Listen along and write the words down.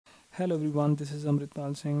Hello everyone, this is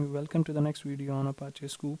Amritpal Singh. Welcome to the next video on Apache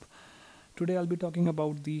Sqoop. Today I'll be talking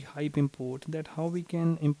about the Hive import, that how we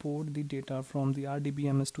can import the data from the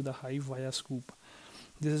RDBMS to the Hive via Sqoop.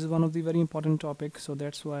 This is one of the very important topics, so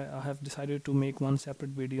that's why I have decided to make one separate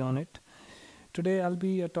video on it. Today I'll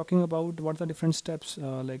be talking about what are the different steps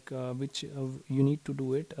which you need to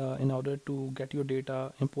do it in order to get your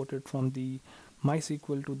data imported from the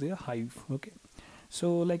MySQL to the Hive. Okay.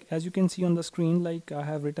 So like as you can see on the screen, like I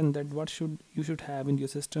have written that what you should have in your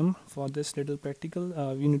system for this little practical.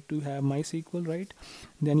 You need to have MySQL, right?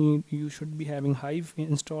 Then you should be having Hive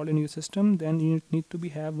installed in your system. Then you need to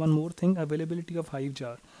have one more thing, availability of Hive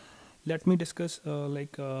jar. Let me discuss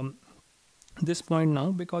this point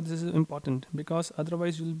now, because this is important, because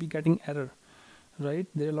otherwise you will be getting error, right?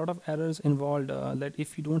 There are a lot of errors involved that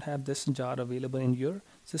if you don't have this jar available in your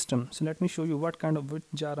system. So let me show you which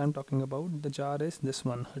jar I'm talking about. The jar is this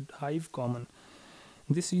one, Hive Common.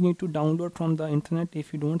 This you need to download from the internet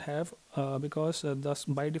if you don't have, because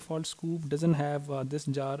by default Sqoop doesn't have this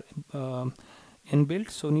jar inbuilt,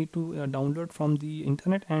 so need to download from the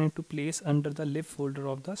internet and to place under the lib folder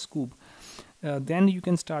of the Sqoop. Then you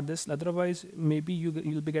can start this. Otherwise maybe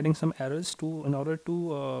you'll be getting some errors too. In order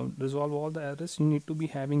to resolve all the errors, you need to be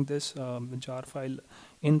having this jar file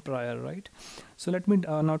in prior, right? So let me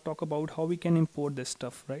now talk about how we can import this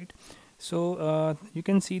stuff, right? So you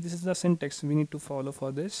can see this is the syntax we need to follow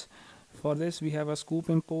for this. For this we have a Sqoop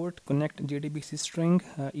import, connect JDBC string,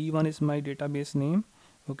 E1 is my database name,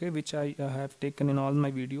 okay, which I have taken in all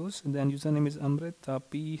my videos. Then username is Amrit,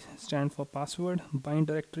 P stand for password, bind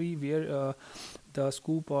directory where the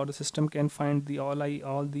Sqoop or the system can find the all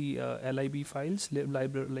the lib files,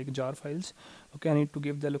 library like jar files. Okay, I need to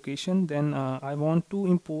give the location. Then I want to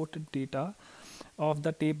import data of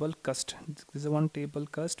the table cust. This is one table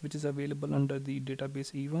cust which is available under the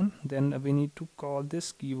database E1. Then we need to call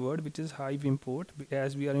this keyword, which is Hive import,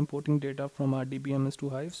 as we are importing data from our DBMS to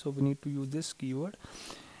Hive, so we need to use this keyword.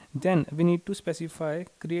 Then we need to specify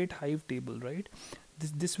create Hive table, right?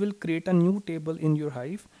 This will create a new table in your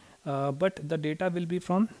Hive, but the data will be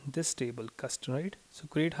from this table cust, right? So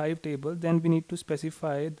create Hive table. Then we need to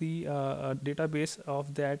specify the database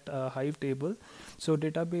of that Hive table. So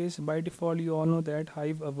database, by default you all know that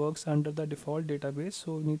Hive works under the default database,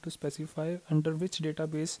 so we need to specify under which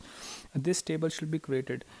database this table should be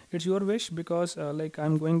created. It's your wish, because like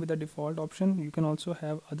I'm going with the default option. You can also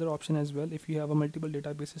have other option as well if you have a multiple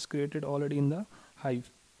databases created already in the Hive.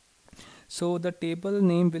 So the table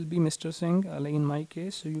name will be Mr. Singh, like in my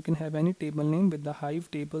case. So you can have any table name with the Hive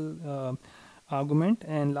table argument.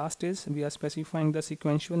 And last is we are specifying the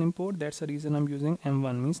sequential import. That's the reason I'm using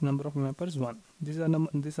M1, means number of mappers 1. These are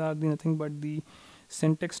nothing but the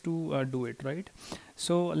syntax to do it, right?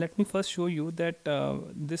 So let me first show you that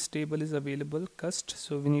this table is available cust.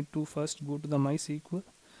 So we need to first go to the MySQL,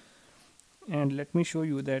 and let me show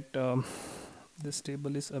you that this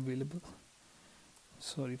table is available.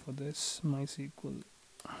 Sorry for this, MySQL.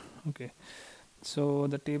 Okay, so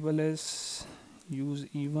the table is use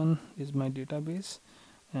E1 is my database,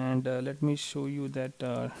 and let me show you that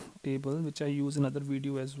table which I use in other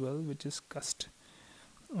video as well, which is cust.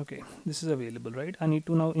 Okay, this is available, right? I need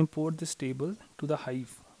to now import this table to the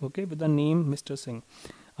Hive, okay, with the name Mr. Singh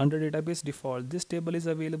under database default. This table is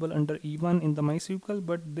available under E1 in the MySQL,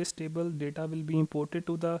 but this table data will be imported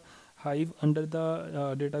to the Hive under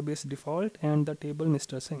the database default and the table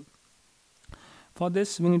Mr. Singh. For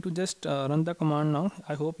this we need to just run the command now.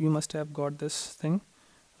 I hope you must have got this thing,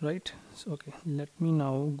 right? So, okay, let me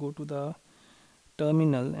now go to the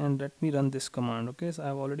terminal and let me run this command. Okay, so I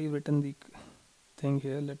have already written the thing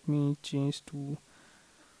here. Let me change to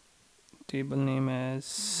table name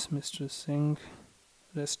as Mr. Singh.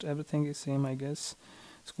 Rest everything is same, I guess.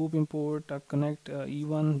 Sqoop import, connect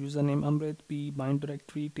E1, username Amrit, P bind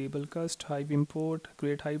directory, table cust, Hive import,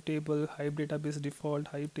 create Hive table, Hive database default,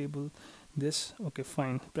 Hive table, this. Okay,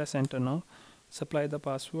 fine, press enter now. Supply the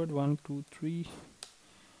password 123,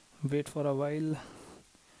 wait for a while.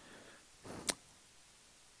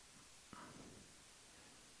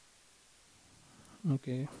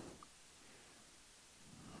 Okay,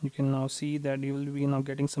 you can now see that you will be now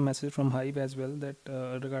getting some message from Hive as well, that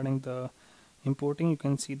regarding the importing. You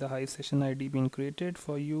can see the Hive session ID being created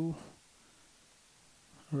for you,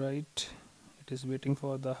 right? It is waiting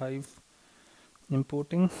for the Hive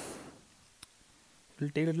importing. It will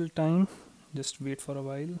take a little time, just wait for a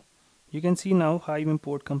while. You can see now Hive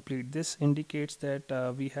import complete. This indicates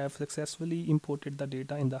that we have successfully imported the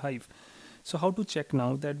data in the Hive. So how to check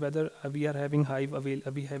now that whether we are having Hive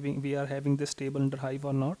we are having this table under Hive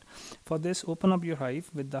or not? For this, open up your Hive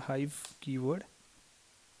with the Hive keyword.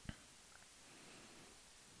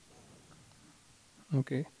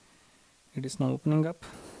 Okay, it is now opening up.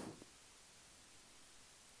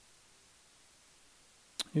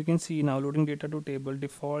 You can see now loading data to table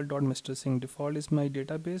default dot Mr. Singh. Default is my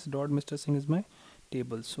database, dot Mr. Singh is my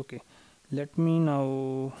tables. Okay, let me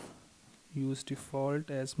now use default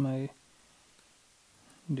as my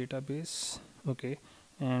database. Okay,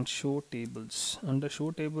 and show tables. Under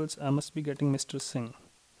show tables I must be getting Mr. Singh.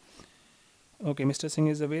 Okay, Mr. Singh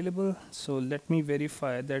is available, so let me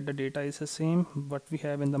verify that the data is the same what we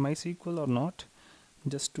have in the MySQL or not,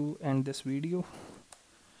 just to end this video.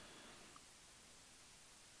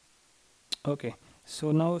 Okay,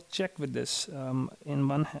 so now check with this. In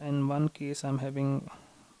one case I'm having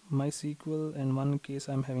MySQL, and one case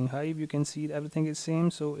I'm having Hive. You can see everything is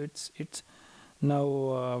same, so it's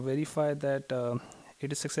now verified that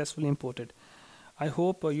it is successfully imported. I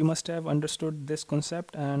hope you must have understood this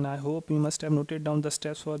concept, and I hope you must have noted down the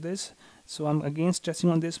steps for this. So I'm again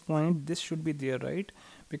stressing on this point, this should be there, right?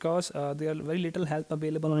 Because there are very little help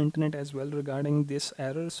available on internet as well regarding this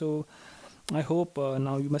error. So I hope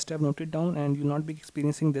now you must have noted down and you'll not be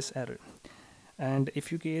experiencing this error. And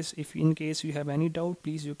if in case you have any doubt,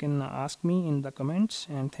 please you can ask me in the comments.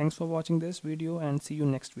 And thanks for watching this video, and see you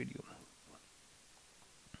next video.